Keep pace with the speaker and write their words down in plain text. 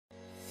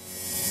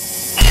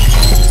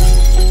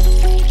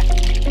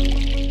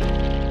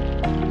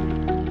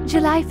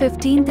July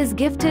 15th is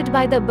gifted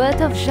by the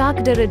birth of Jacques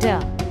Derrida.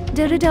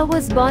 Derrida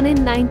was born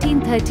in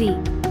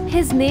 1930.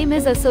 His name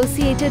is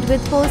associated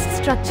with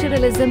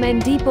post-structuralism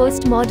and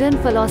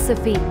postmodern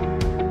philosophy.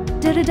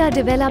 Derrida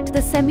developed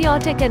the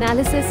semiotic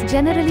analysis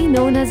generally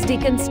known as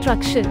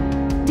deconstruction.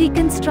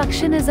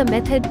 Deconstruction is a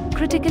method,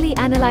 critically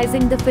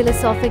analyzing the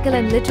philosophical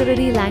and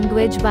literary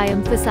language by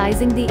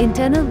emphasizing the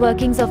internal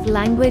workings of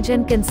language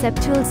and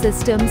conceptual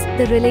systems,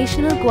 the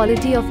relational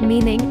quality of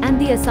meaning, and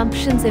the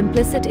assumptions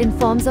implicit in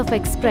forms of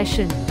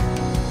expression.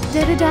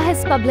 Derrida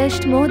has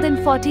published more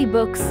than 40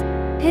 books.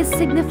 His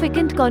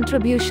significant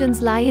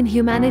contributions lie in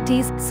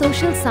humanities,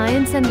 social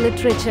science and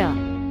literature,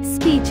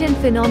 speech and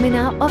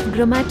phenomena of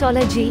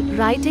grammatology,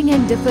 writing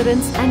and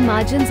difference, and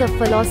margins of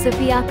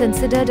philosophy are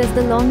considered as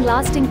the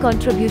long-lasting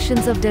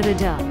contributions of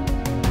Derrida.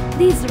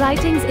 These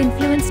writings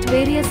influenced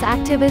various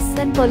activists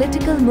and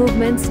political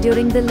movements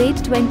during the late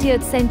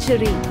 20th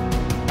century.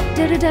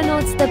 Derrida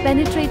notes the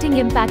penetrating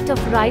impact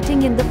of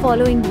writing in the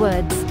following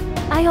words: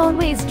 "I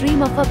always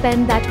dream of a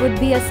pen that would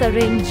be a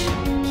syringe."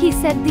 He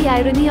said the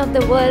irony of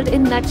the world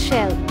in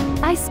nutshell.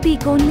 "I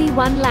speak only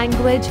one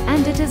language,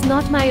 and it is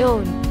not my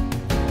own."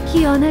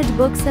 He honored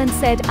books and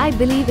said, "I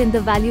believe in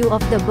the value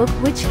of the book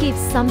which keeps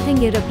something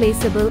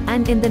irreplaceable,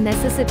 and in the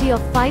necessity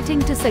of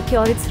fighting to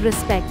secure its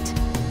respect."